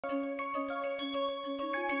Hello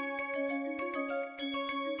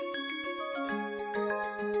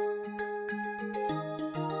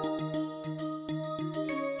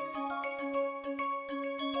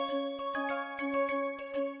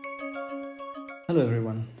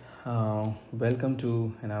everyone, welcome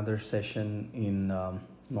to another session in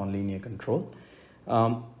nonlinear control.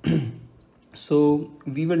 Um, so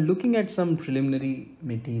we were looking at some preliminary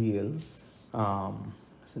material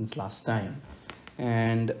since last time,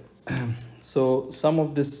 and so some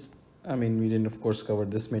of this, we didn't of course cover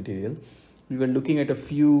this material. We were looking at a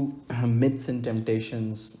few myths and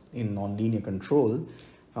temptations in nonlinear control.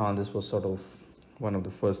 This was sort of one of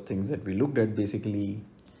the first things that we looked at, basically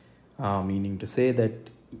meaning to say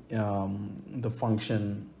that the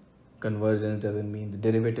function convergence doesn't mean the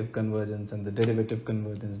derivative convergence, and the derivative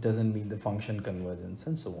convergence doesn't mean the function convergence,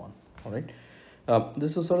 and so on. All right.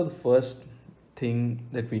 This was sort of the first thing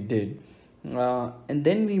that we did. And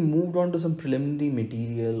then we moved on to some preliminary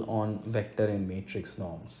material on vector and matrix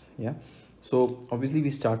norms. Yeah. So obviously we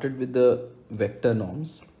started with the vector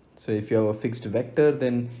norms. So if you have a fixed vector,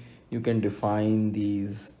 then you can define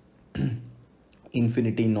these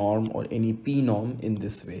infinity norm or any p norm in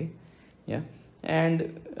this way. Yeah.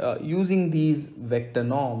 And using these vector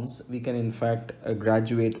norms, we can in fact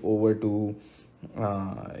graduate over to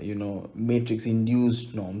matrix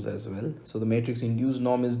induced norms as well. So the matrix induced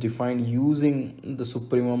norm is defined using the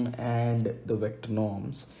supremum and the vector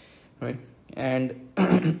norms, right? And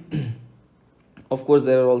of course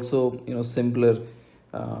there are also simpler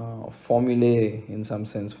formulae in some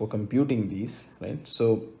sense for computing these, right?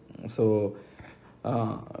 So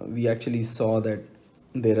we actually saw that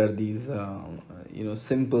there are these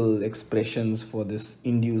simple expressions for this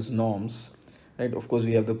induced norms, right? Of course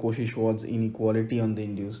we have the Cauchy-Schwarz inequality on the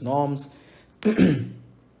induced norms.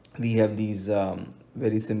 We have these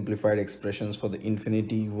very simplified expressions for the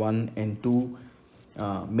infinity 1 and 2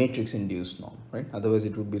 matrix induced norm, right? Otherwise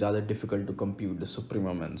it would be rather difficult to compute the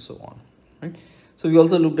supremum and so on, right? So we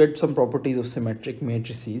also looked at some properties of symmetric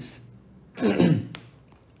matrices.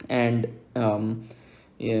 And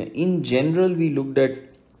in general we looked at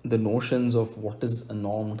the notions of what is a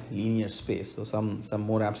normed linear space. So some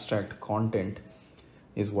more abstract content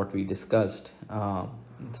is what we discussed.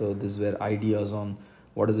 So these were ideas on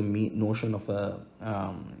what is the notion of a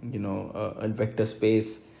vector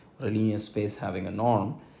space or a linear space having a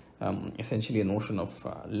norm, essentially a notion of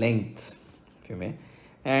length, if you may.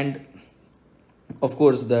 And of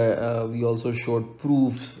course we also showed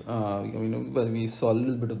proofs, well, we saw a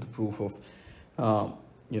little bit of the proof of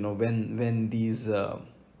when these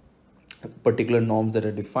particular norms that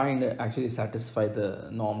are defined actually satisfy the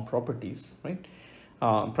norm properties, right?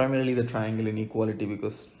 Primarily the triangle inequality,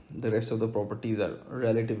 because the rest of the properties are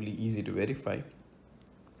relatively easy to verify,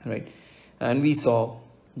 right? And we saw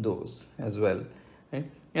those as well, right?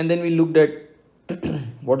 And then we looked at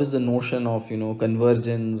what is the notion of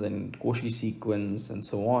convergence and Cauchy sequence and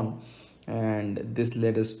so on, and this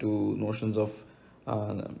led us to notions of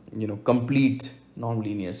complete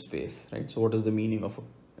non-linear space, right? So what is the meaning of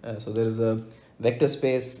so there is a vector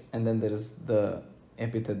space, and then there is the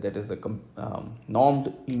epithet that is a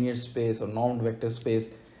normed linear space or normed vector space,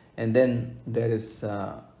 and then there is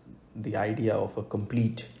the idea of a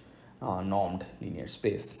complete normed linear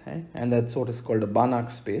space, right? And that's what is called a Banach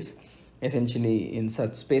space. Essentially in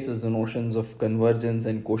such spaces the notions of convergence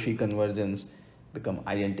and Cauchy convergence become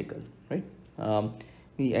identical, right?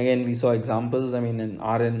 We saw examples. In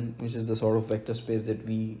Rn, which is the sort of vector space that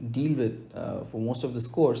we deal with for most of this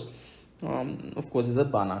course, of course is a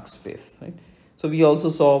Banach space, right? So we also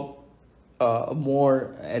saw a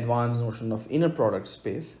more advanced notion of inner product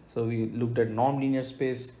space. So we looked at norm-linear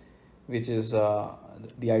space, which is the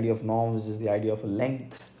idea of norm, which is the idea of a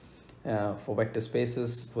length for vector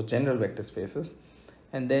spaces, for general vector spaces.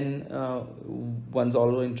 And then one's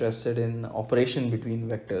also interested in operation between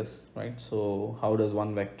vectors, right? So how does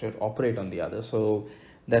one vector operate on the other? So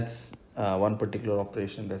that's one particular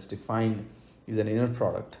operation that's defined is an inner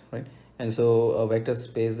product, right? And so a vector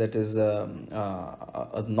space that is a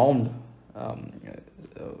normed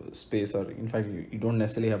space, or in fact you don't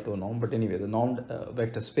necessarily have to a norm, but anyway, the normed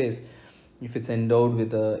vector space, if it's endowed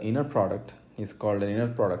with an inner product, is called an inner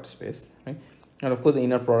product space, right? And of course the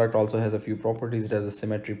inner product also has a few properties. It has a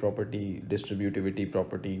symmetry property, distributivity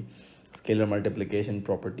property, scalar multiplication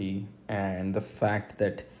property, and the fact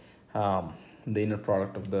that the inner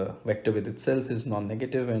product of the vector with itself is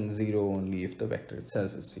non-negative and zero only if the vector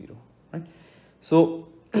itself is zero, right? So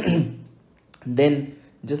then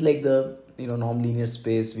just like the norm linear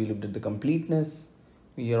space, we looked at the completeness.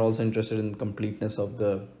 We are also interested in the completeness of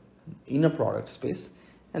the inner product space,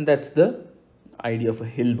 and that's the idea of a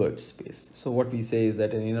Hilbert space. So what we say is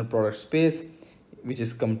that an inner product space which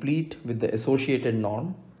is complete with the associated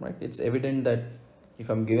norm, right? It's evident that if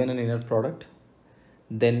I'm given an inner product,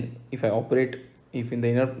 then if I operate, if in the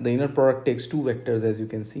inner product takes two vectors, as you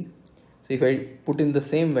can see. So if I put in the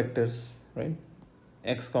same vectors, right,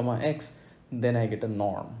 x comma x, then I get a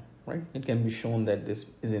norm, right? It can be shown that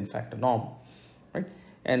this is in fact a norm, right?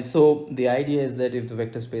 And so the idea is that if the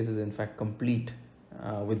vector space is in fact complete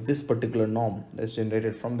with this particular norm that's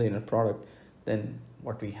generated from the inner product, then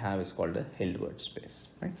what we have is called a Hilbert space,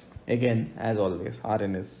 right? Again, as always,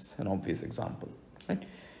 Rn is an obvious example, right?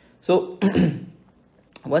 So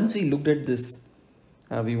once we looked at this,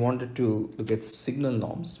 we wanted to look at signal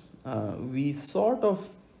norms. We sort of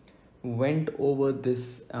went over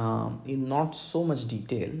this in not so much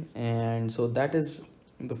detail, and so that is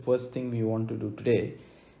the first thing we want to do today,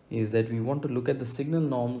 is that we want to look at the signal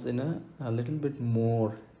norms in a little bit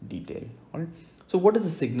more detail. All right. So what is a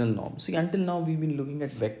signal norm? See, until now we've been looking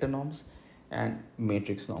at vector norms and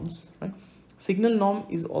matrix norms, right? Signal norm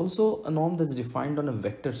is also a norm that's defined on a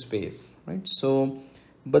vector space, right? So,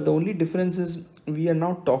 but the only difference is we are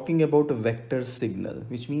now talking about a vector signal,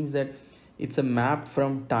 which means that it's a map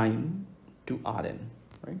from time to Rn,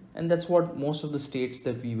 right? And that's what most of the states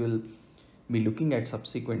that we will be looking at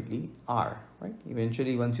subsequently are, right?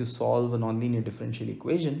 Eventually, once you solve a nonlinear differential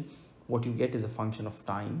equation, what you get is a function of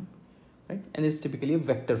time, right? And it's typically a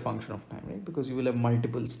vector function of time, right? Because you will have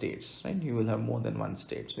multiple states, right? You will have more than one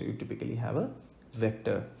state. So you typically have a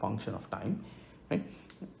vector function of time, right?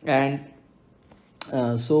 And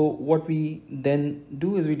so what we then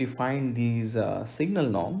do is we define these signal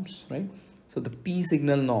norms, right? So the P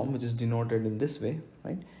signal norm, which is denoted in this way,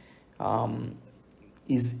 right,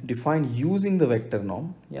 is defined using the vector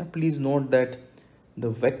norm. Yeah, please note that the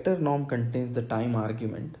vector norm contains the time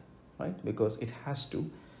argument, right? Because it has to,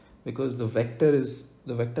 because the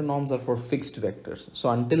vector norms are for fixed vectors. So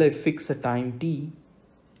until I fix a time t,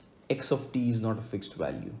 x of t is not a fixed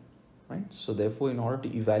value, right? So therefore, in order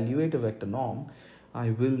to evaluate a vector norm, I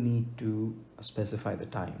will need to specify the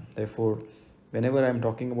time. Therefore, whenever I'm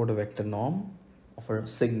talking about a vector norm of a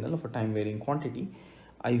signal of a time varying quantity,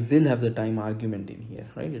 I will have the time argument in here,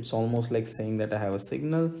 right? It's almost like saying that I have a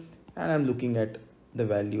signal and I'm looking at the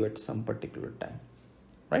value at some particular time,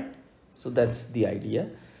 right? So that's the idea.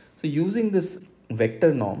 So using this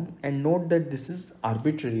vector norm, and note that this is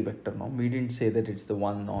arbitrary vector norm. We didn't say that it's the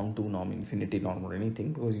 1 norm, 2 norm, infinity norm or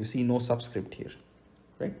anything, because you see no subscript here,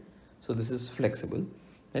 right? So this is flexible,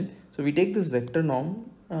 right? So we take this vector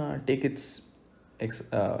norm, take its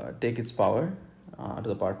power to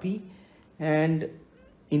the power p, and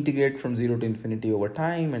integrate from 0 to infinity over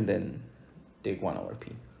time, and then take 1 over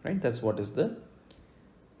p, right? That's what is the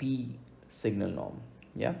P signal norm.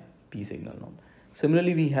 Yeah, P signal norm.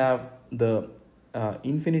 Similarly, we have the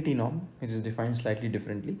infinity norm, which is defined slightly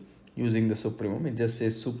differently using the supremum. It just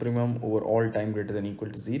says supremum over all time greater than or equal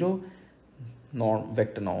to 0 norm,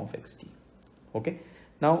 vector norm of xt. Okay.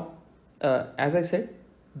 Now, as I said,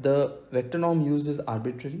 the vector norm used is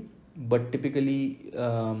arbitrary, but typically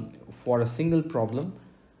for a single problem,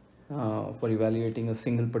 for evaluating a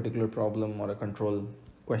single particular problem or a control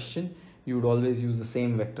question, you would always use the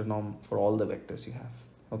same vector norm for all the vectors you have.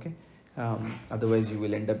 Okay. Otherwise you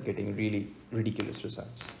will end up getting really ridiculous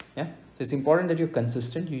results. Yeah. So it's important that you're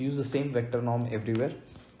consistent. You use the same vector norm everywhere,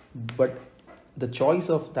 but the choice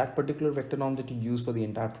of that particular vector norm that you use for the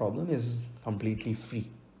entire problem is completely free.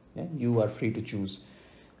 Yeah. You are free to choose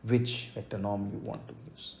which vector norm you want to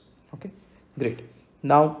use. Okay. Great.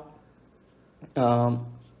 Now,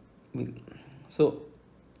 so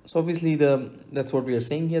obviously that's what we are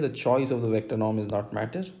saying here. The choice of the vector norm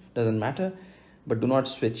doesn't matter, but do not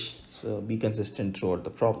switch. So be consistent throughout the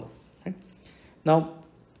problem. Right? Now,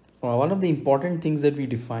 one of the important things that we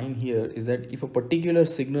define here is that if a particular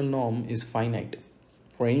signal norm is finite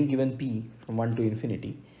for any given p from 1 to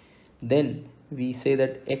infinity, then we say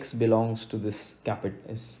that x belongs to this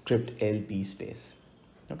script LP space.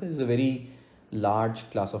 Okay, this is a very large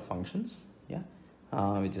class of functions, yeah,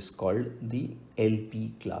 which is called the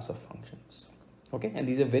LP class of functions. Okay, and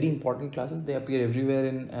these are very important classes. They appear everywhere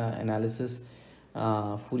in analysis,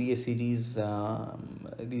 Fourier series.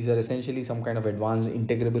 These are essentially some kind of advanced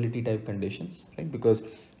integrability type conditions, right? Because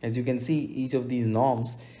as you can see, each of these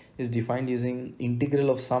norms is defined using integral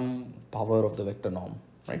of some power of the vector norm,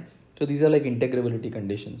 right? So these are like integrability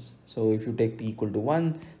conditions. So if you take p equal to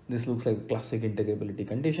 1, this looks like a classic integrability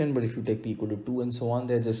condition, but if you take p equal to 2 and so on,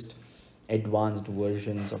 they're just advanced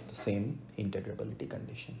versions of the same integrability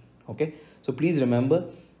condition. Okay, so please remember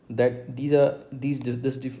that these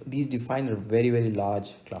define a very, very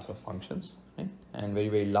large class of functions, right? right? And very,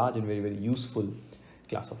 very large and very, very useful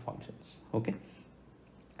class of functions. Okay.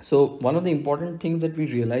 So one of the important things that we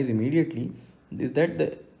realize immediately is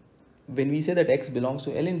that when we say that x belongs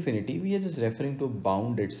to L infinity, we are just referring to a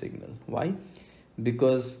bounded signal. Why?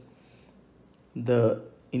 Because the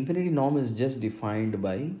infinity norm is just defined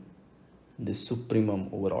by the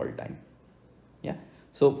supremum over all time. Yeah.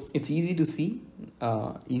 So it's easy to see,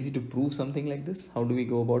 easy to prove something like this. How do we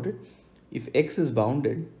go about it? If x is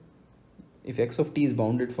bounded, if x of t is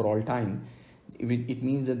bounded for all time, it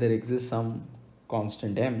means that there exists some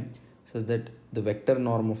constant m such that the vector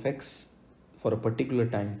norm of x for a particular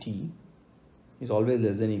time t is always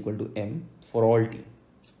less than or equal to m for all t.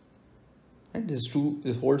 Right? This is true,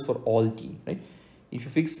 this holds for all t, right? If you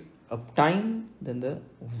fix a time, then the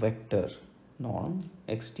vector norm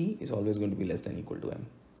xt is always going to be less than or equal to m.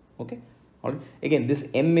 Okay. All right. Again, this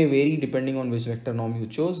m may vary depending on which vector norm you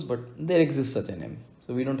chose, but there exists such an m.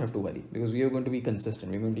 So we don't have to worry because we are going to be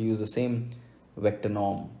consistent. We're going to use the same vector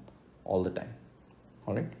norm all the time.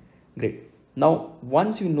 All right. Great. Now,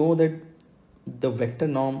 once you know that the vector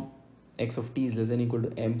norm x of t is less than or equal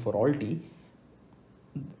to m for all t,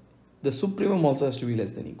 the supremum also has to be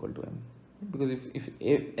less than or equal to m. Because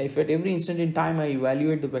if at every instant in time I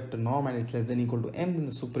evaluate the vector norm and it's less than or equal to m, then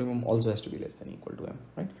the supremum also has to be less than or equal to m,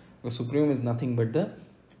 right? Because supremum is nothing but the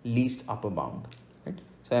least upper bound, right?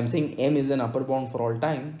 So I'm saying m is an upper bound for all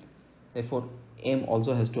time, therefore m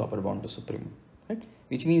also has to upper bound to supremum, right?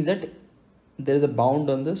 Which means that there is a bound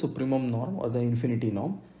on the supremum norm or the infinity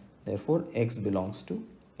norm, therefore x belongs to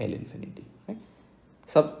L infinity, right?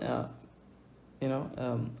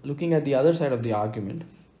 Looking at the other side of the argument,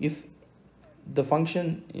 if the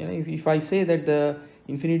function, if I say that the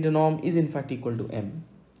infinity norm is in fact equal to m,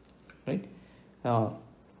 right,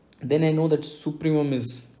 then I know that supremum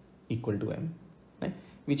is equal to m, right?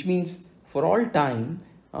 Which means for all time,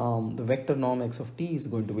 the vector norm x of t is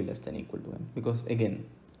going to be less than or equal to m, because again,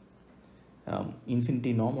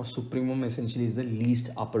 infinity norm or supremum essentially is the least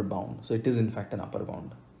upper bound. So it is in fact an upper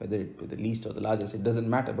bound, whether it be the least or the largest, it doesn't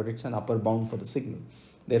matter, but it's an upper bound for the signal.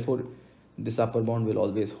 Therefore, this upper bound will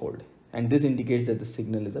always hold. And this indicates that the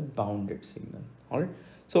signal is a bounded signal. All right.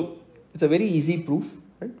 So it's a very easy proof,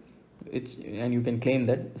 right? And you can claim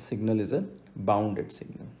that the signal is a bounded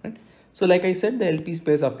signal, right? So like I said, the LP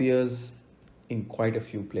space appears in quite a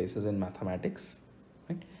few places in mathematics,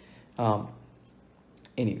 right?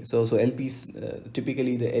 Anyway, so LPs,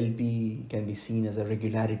 typically the LP can be seen as a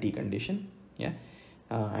regularity condition, yeah,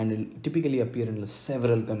 and will typically appear in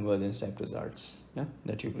several convergence type results, yeah,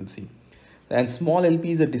 that you will see. And small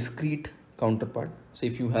LP is a discrete counterpart. So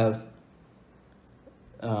if you have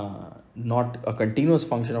not a continuous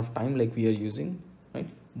function of time like we are using, right,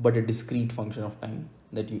 but a discrete function of time,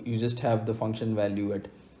 that you just have the function value at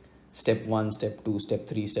step 1, step 2, step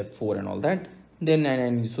 3, step 4 and all that, then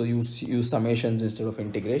and so you use summations instead of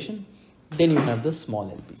integration, then you have the small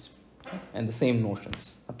LPs, right? And the same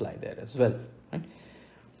notions apply there as well, right?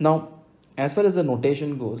 Now, as far as the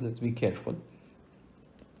notation goes, let's be careful.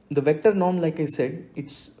 The vector norm, like I said,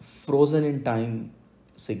 it's frozen in time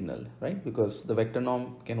signal, right? Because the vector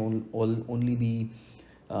norm can only be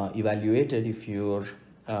evaluated if your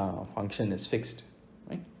function is fixed,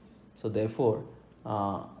 right? So therefore,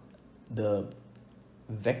 the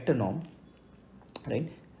vector norm,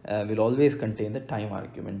 right, will always contain the time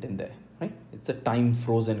argument in there, right? It's a time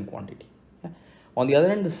frozen quantity. Yeah? On the other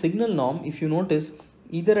hand, the signal norm, if you notice,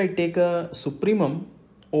 either I take a supremum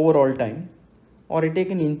over all time, or I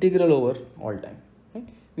take an integral over all time, right?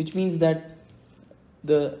 Which means that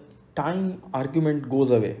the time argument goes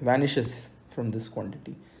away, vanishes from this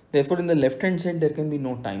quantity. Therefore, in the left hand side, there can be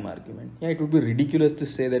no time argument. Yeah, it would be ridiculous to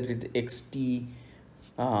say that it xt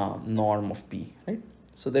norm of p, right?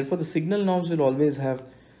 So therefore, the signal norms will always have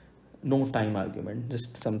no time argument,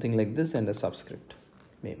 just something like this and a subscript,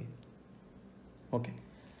 maybe. Okay.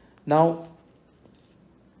 Now,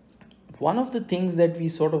 one of the things that we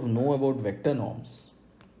sort of know about vector norms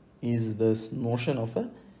is this notion of a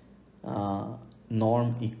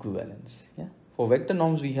norm equivalence. Yeah? For vector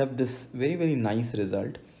norms, we have this very, very nice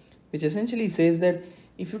result, which essentially says that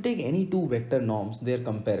if you take any two vector norms, they are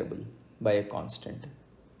comparable by a constant.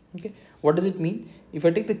 Okay. What does it mean? If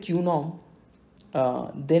I take the Q norm,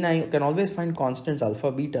 then I can always find constants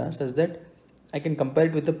alpha, beta such that I can compare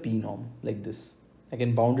it with the P norm like this. I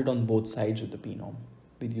can bound it on both sides with the P norm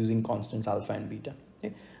with using constants alpha and beta.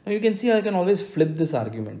 Okay. Now you can see I can always flip this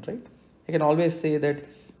argument, right? I can always say that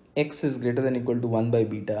x is greater than or equal to 1 by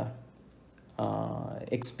beta,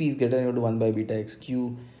 xp is greater than or equal to 1 by beta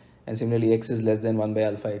xq, and similarly x is less than 1 by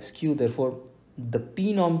alpha xq. Therefore, the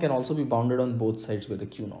P norm can also be bounded on both sides with the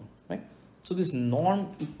Q norm, right? So this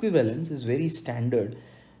norm equivalence is very standard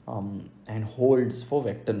and holds for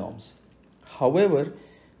vector norms. However,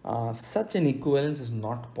 such an equivalence is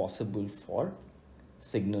not possible for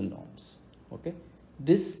signal norms. Okay,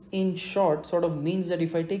 this in short sort of means that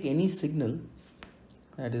if I take any signal,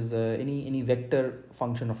 that is any vector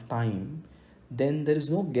function of time, then there is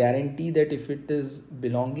no guarantee that if it is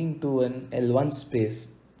belonging to an L1 space,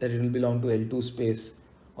 that it will belong to L2 space,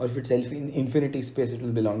 or if it's infinity space, it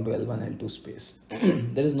will belong to L1 L2 space.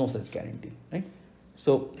 There is no such guarantee, right?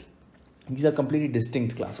 So these are completely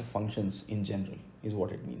distinct class of functions in general, is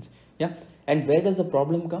what it means. Yeah. And where does the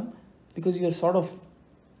problem come? Because you're sort of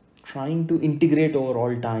trying to integrate over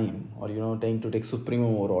all time, or trying to take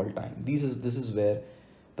supremum over all time. This is where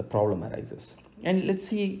the problem arises. And let's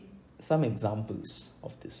see some examples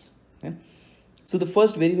of this. Yeah? So the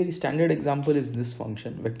first very standard example is this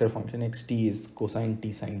function, vector function xt is cosine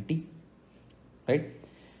t sine t, right?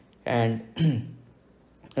 And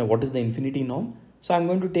what is the infinity norm? So I'm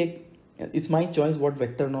going to take, it's my choice what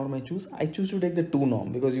vector norm I choose. I choose to take the 2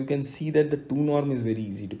 norm because you can see that the 2 norm is very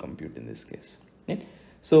easy to compute in this case. Right?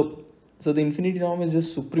 So the infinity norm is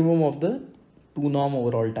just supremum of the 2 norm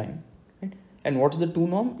over all time. Right? And what's the 2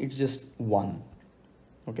 norm? It's just 1.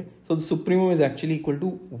 Okay, so the supremum is actually equal to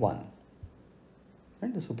 1.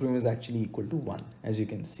 Right? The supremum is actually equal to 1, as you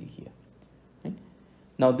can see here. Right?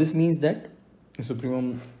 Now this means that the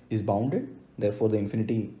supremum is bounded, therefore the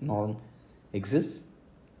infinity norm exists.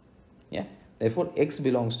 Yeah, therefore x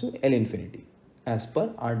belongs to L infinity as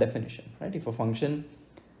per our definition. Right? If a function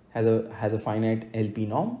has a finite LP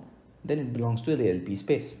norm, then it belongs to the LP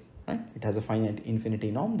space. Right? It has a finite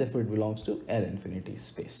infinity norm, therefore it belongs to L infinity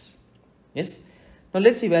space. Yes. Now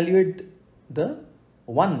let's evaluate the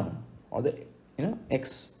 1 norm, or the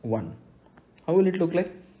x1. How will it look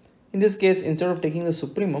like? In this case, instead of taking the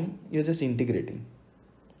supremum, you're just integrating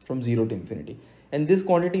from 0 to infinity, and this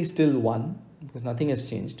quantity is still 1 because nothing has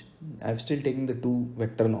changed. I've still taken the 2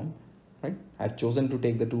 vector norm, right? I've chosen to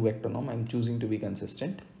take the 2 vector norm. I'm choosing to be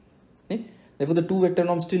consistent, right? Therefore the 2 vector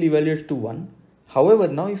norm still evaluates to 1. However,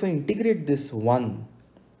 now if I integrate this 1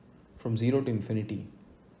 from 0 to infinity,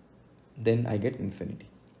 then I get infinity,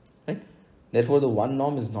 right? Therefore the 1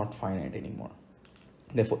 norm is not finite anymore.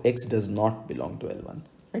 Therefore x does not belong to L1,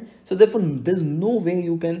 right? So therefore there's no way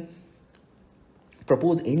you can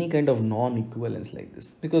propose any kind of non-equivalence like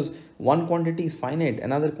this, because one quantity is finite,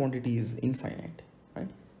 another quantity is infinite, right?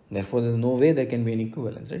 Therefore there's no way there can be an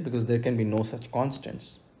equivalence, right? Because there can be no such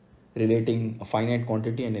constants relating a finite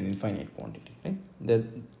quantity and an infinite quantity, right?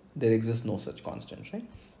 There exists no such constants, right?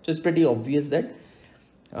 So it's pretty obvious that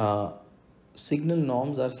signal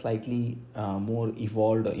norms are slightly more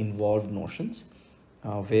evolved or involved notions,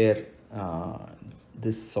 where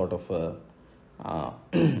this sort of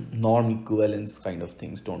norm equivalence kind of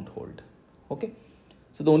things don't hold. Okay,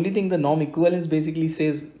 so the only thing the norm equivalence basically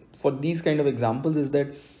says for these kind of examples is that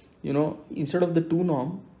instead of the 2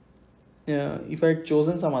 norm, if I had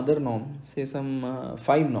chosen some other norm, say some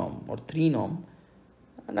 5 norm or 3 norm,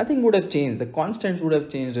 nothing would have changed. The constants would have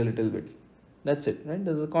changed a little bit. That's it, right?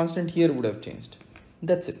 The constant here would have changed.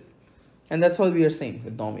 That's it. And that's all we are saying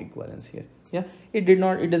with norm equivalence here. Yeah, it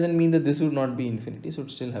doesn't mean that this would not be infinity, so it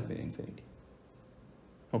would still have been infinity.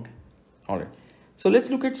 Okay, all right. So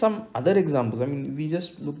let's look at some other examples. I mean, we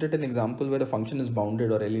just looked at an example where a function is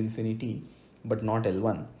bounded or L infinity, but not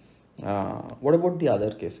L1. What about the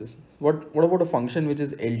other cases? What about a function which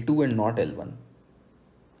is L2 and not L1?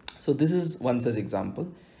 So this is one such example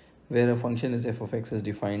where a function is f of x is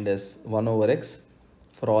defined as 1 over x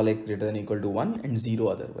for all x greater than or equal to 1 and 0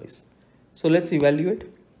 otherwise. So let's evaluate.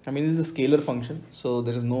 I mean, this is a scalar function, so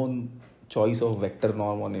there is no choice of vector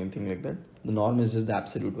norm or anything like that. The norm is just the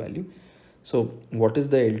absolute value. So what is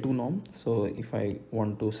the L2 norm? So if I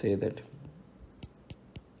want to say that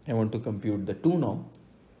I want to compute the 2 norm,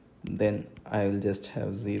 then I will just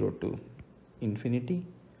have 0 to infinity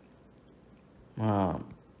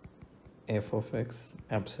f of x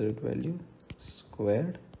absolute value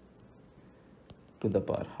squared to the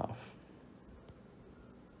power half.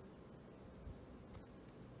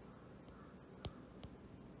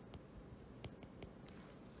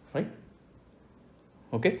 Right?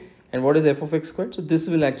 Okay. And what is f of x squared? So this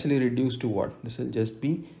will actually reduce to what? This will just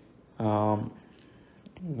be 1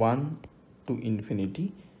 to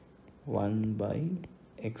infinity 1 by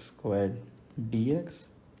x squared dx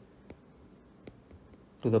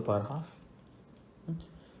to the power half.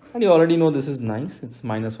 And you already know this is nice. It's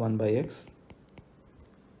minus 1 by x.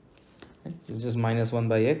 It's just minus 1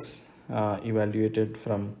 by x evaluated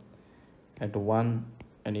from at 1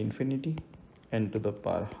 and infinity and to the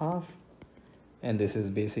power half. And this is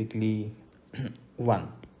basically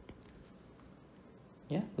 1.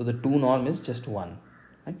 Yeah, so the 2 norm is just 1,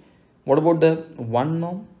 right? What about the 1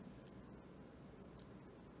 norm?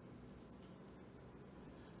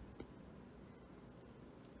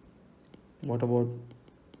 What about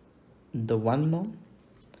the 1 norm?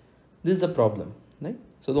 This is a problem, right?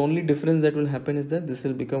 So the only difference that will happen is that this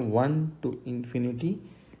will become 1 to infinity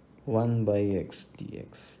 1 by x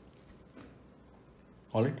dx.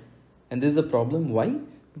 All right, and this is a problem. Why?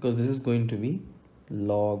 Because this is going to be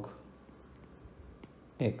log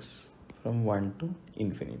x from 1 to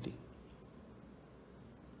infinity,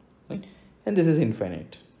 right? And this is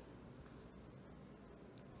infinite.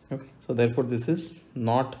 Okay, so therefore this is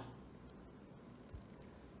not,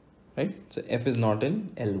 right? So f is not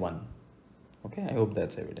in L1. Okay, I hope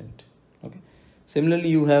that's evident. Okay, similarly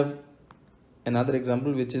you have another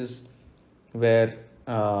example, which is where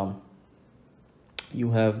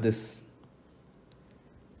you have this,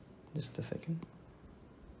 just a second,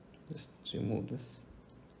 just remove this,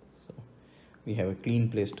 so we have a clean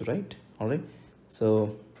place to write. All right,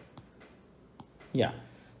 so yeah,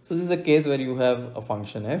 so this is a case where you have a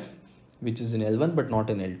function f which is in L1 but not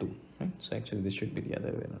in L2, right? So actually this should be the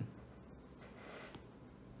other way around.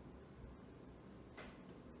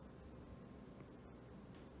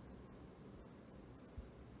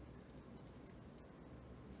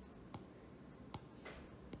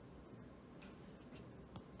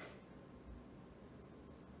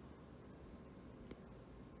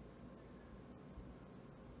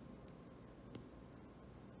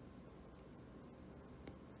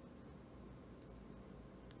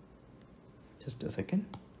 Just a second,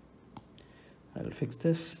 I'll fix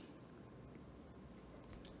this.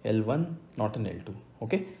 L1 not in L2.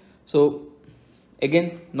 Okay, so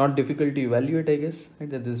again, not difficult to evaluate, I guess, right?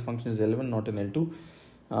 That this function is L1 not in L2.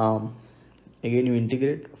 Again, you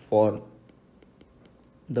integrate. For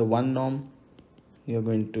the 1 norm, you're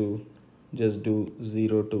going to just do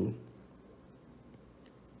 0 to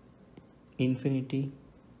infinity,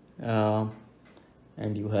 and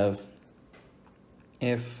you have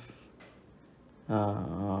f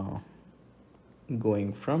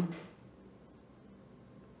going from,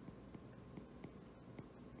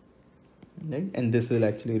 right, and this will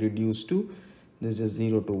actually reduce to this, just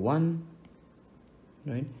 0 to 1,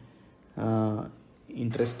 right?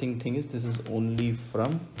 Interesting thing is this is only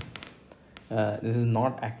from this is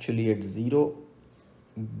not actually at 0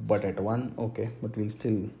 but at 1. Okay, but we'll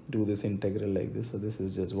still do this integral like this. So this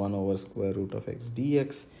is just 1 over square root of x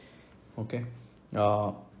dx. Okay,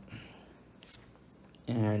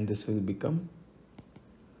 and this will become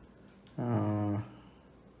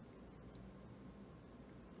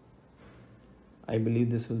I believe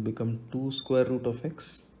this will become 2 square root of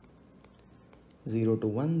x. 0 to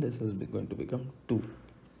 1, this is going to become 2,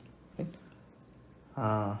 right?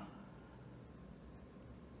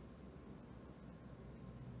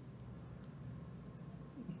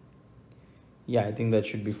 Yeah, I think that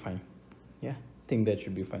should be fine. Yeah, I think that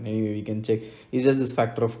should be fine. Anyway, we can check. It's just this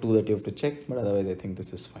factor of 2 that you have to check, but otherwise I think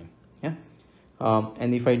this is fine. Yeah,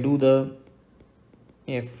 and if I do the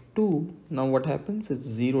f2, now what happens? It's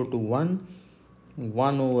 0 to 1,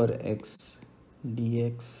 1 over x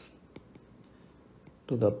dx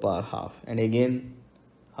to the power half, and again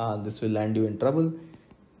this will land you in trouble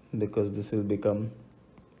because this will become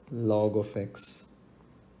log of x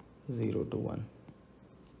 0 to 1.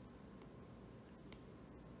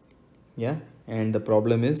 Yeah, and the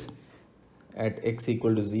problem is at x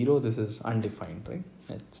equal to 0, this is undefined, right?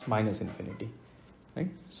 It's minus infinity,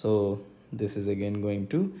 right? So this is again going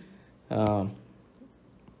to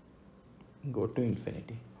go to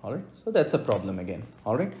infinity. All right, so that's a problem again.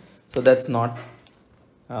 All right, so that's not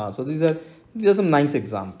so these are some nice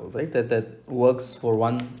examples, right? That works for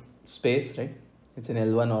one space, right? It's in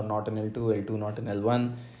L1 or not in L2, L2 not in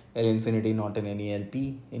L1, L infinity not in any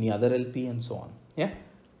LP, any other LP, and so on. Yeah,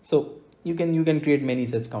 so you can create many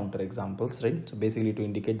such counter examples, right? So basically to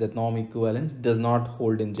indicate that norm equivalence does not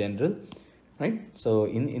hold in general, right? So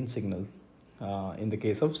in signal, in the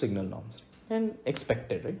case of signal norms, and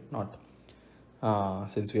expected, right? Not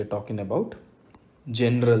since we are talking about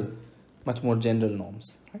general, much more general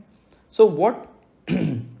norms, right? So what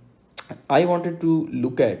I wanted to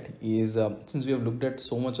look at is, since we have looked at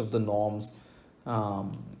so much of the norms,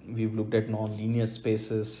 we've looked at non-linear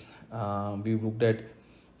spaces, we've looked at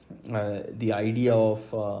the idea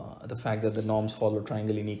of the fact that the norms follow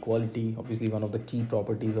triangle inequality. Obviously, one of the key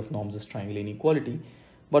properties of norms is triangle inequality.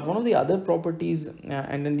 But one of the other properties,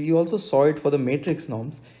 and then we also saw it for the matrix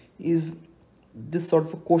norms, is this sort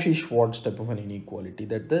of a Cauchy-Schwarz type of an inequality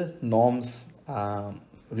that the norms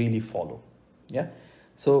really follow. Yeah.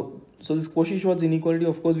 So this Cauchy-Schwarz inequality,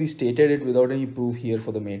 of course, we stated it without any proof here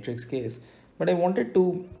for the matrix case. but I wanted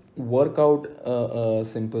to work out a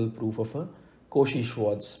simple proof of a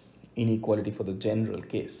Cauchy-Schwarz inequality for the general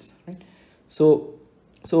case, right? So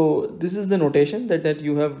this is the notation that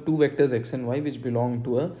you have two vectors x and y which belong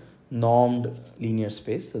to a normed linear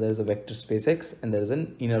space. So there is a vector space x and there is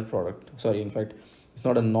an inner product. Sorry, in fact, it's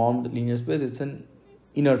not a normed linear space, it's an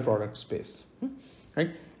inner product space,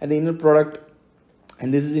 right? And the inner product,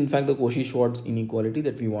 and this is in fact the Cauchy-Schwarz inequality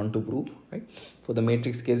that we want to prove, right? For the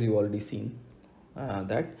matrix case, you've already seen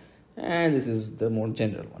that, and this is the more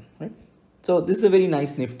general one, right? So this is a very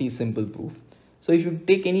nice, nifty, simple proof. So if you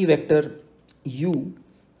take any vector u,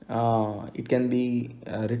 it can be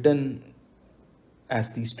written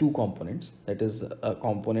as these two components, that is a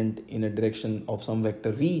component in a direction of some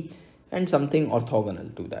vector v and something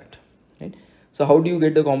orthogonal to that, right? So how do you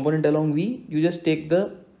get the component along v? You just take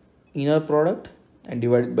the inner product and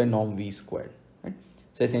divide it by norm v squared, right?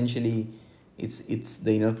 So essentially it's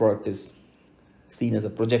the inner product is seen as a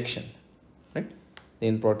projection, right? The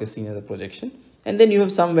inner product is seen as a projection, and then you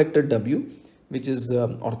have some vector w which is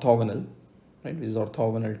orthogonal, right? Which is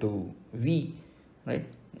orthogonal to v, right?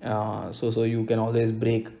 So you can always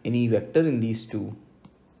break any vector in these two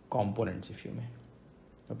components, if you may.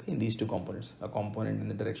 Okay, in these two components, a component in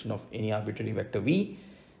the direction of any arbitrary vector v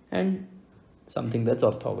and something that's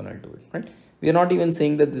orthogonal to it, right? We are not even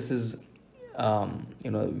saying that this is, we're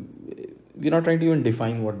not trying to even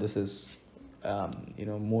define what this is,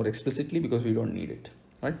 more explicitly, because we don't need it,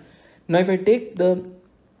 right? Now, if I take the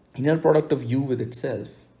inner product of u with itself,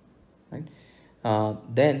 right,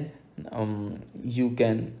 then you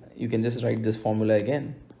can just write this formula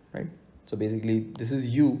again, right? So basically this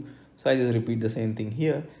is u, so I just repeat the same thing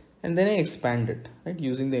here, and then I expand it, right,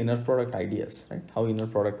 using the inner product ideas, right, how inner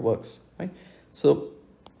product works, right? So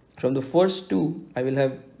from the first two, I will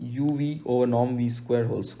have uv over norm v squared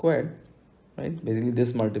whole squared, right? Basically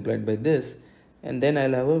this multiplied by this, and then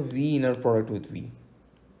I'll have a v inner product with v.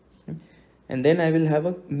 And then I will have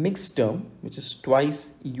a mixed term, which is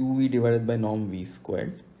twice uv divided by norm v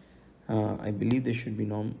squared. I believe this should be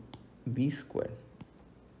norm v squared,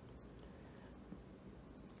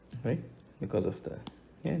 right? Because of the,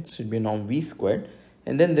 it should be norm v squared.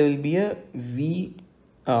 And then there will be a v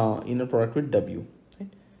inner product with w, right?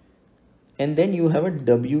 And then you have a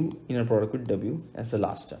w inner product with w as the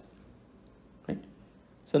last term, right?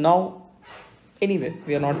 So now, anyway,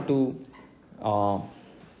 we are not too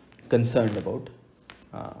concerned about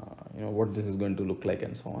what this is going to look like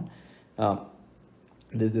and so on,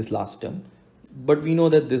 this last term, but we know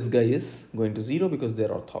that this guy is going to 0 because they are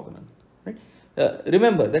orthogonal, right?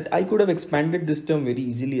 Remember that I could have expanded this term very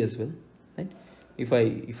easily as well, right? If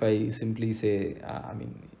I simply say,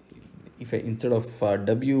 if I, instead of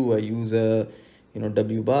w, I use a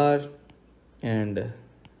w bar, and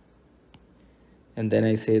then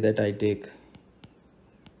I say that I take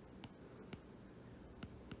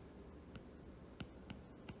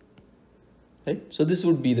right? So this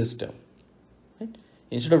would be this term, right?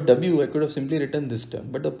 Instead of w, I could have simply written this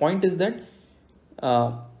term. But the point is that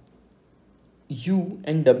u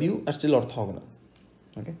and w are still orthogonal,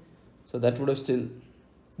 okay? So that would have still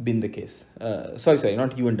been the case. Sorry,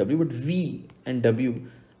 not u and w, but v and w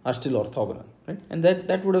are still orthogonal, right? And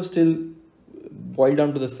that would have still boiled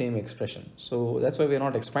down to the same expression. So that's why we're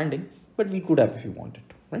not expanding, but we could have if you wanted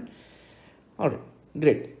to, right? All right,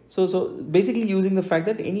 great. So basically using the fact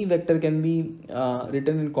that any vector can be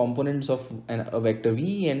written in components of a vector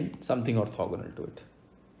v and something orthogonal to it,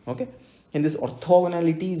 okay? And this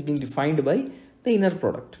orthogonality is being defined by the inner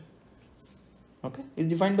product, okay? It's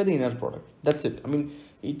defined by the inner product. That's it. I mean,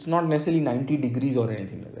 it's not necessarily 90 degrees or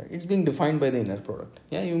anything like that. It's being defined by the inner product.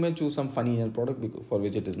 Yeah, you may choose some funny inner product for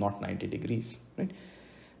which it is not 90 degrees, right?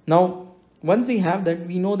 Now, once we have that,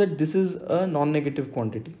 we know that this is a non-negative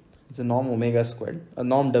quantity. It's a norm omega squared, a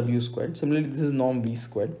norm w squared. Similarly, this is norm v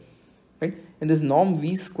squared, right? And this norm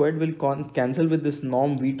v squared will cancel with this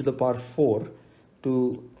norm v to the power 4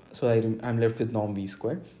 so I'm left with norm v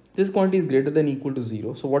squared. This quantity is greater than or equal to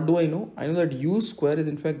 0. So what do I know? I know that u square is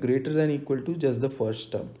in fact greater than or equal to just the first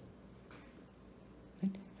term,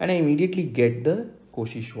 right? And I immediately get the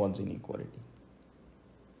Cauchy-Schwarz inequality.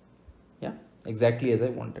 Yeah, exactly as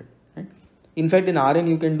I wanted, right? In fact, in Rn,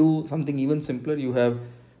 you can do something even simpler. You have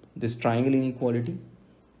this triangle inequality,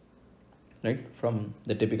 right, from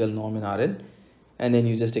the typical norm in Rn, and then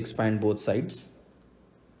you just expand both sides,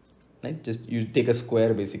 right? Just you take a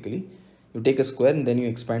square, basically. You take a square and then you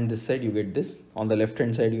expand this side, you get this. On the left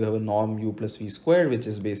hand side, you have a norm u plus v squared, which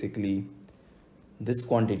is basically this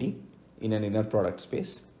quantity in an inner product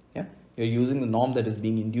space. Yeah, you're using the norm that is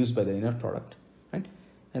being induced by the inner product, right?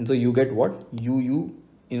 And so you get what?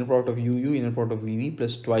 Inner product of inner product of vv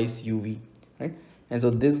plus twice uv, right? And so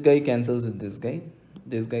this guy cancels with this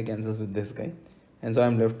guy cancels with this guy, and so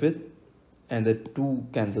I'm left with, and the 2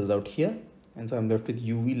 cancels out here, and so I'm left with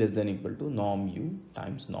uv less than equal to norm u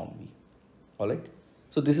times norm v. All right,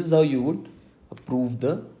 so this is how you would prove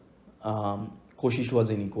the Cauchy-Schwarz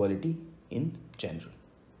inequality in general,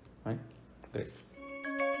 right? Great.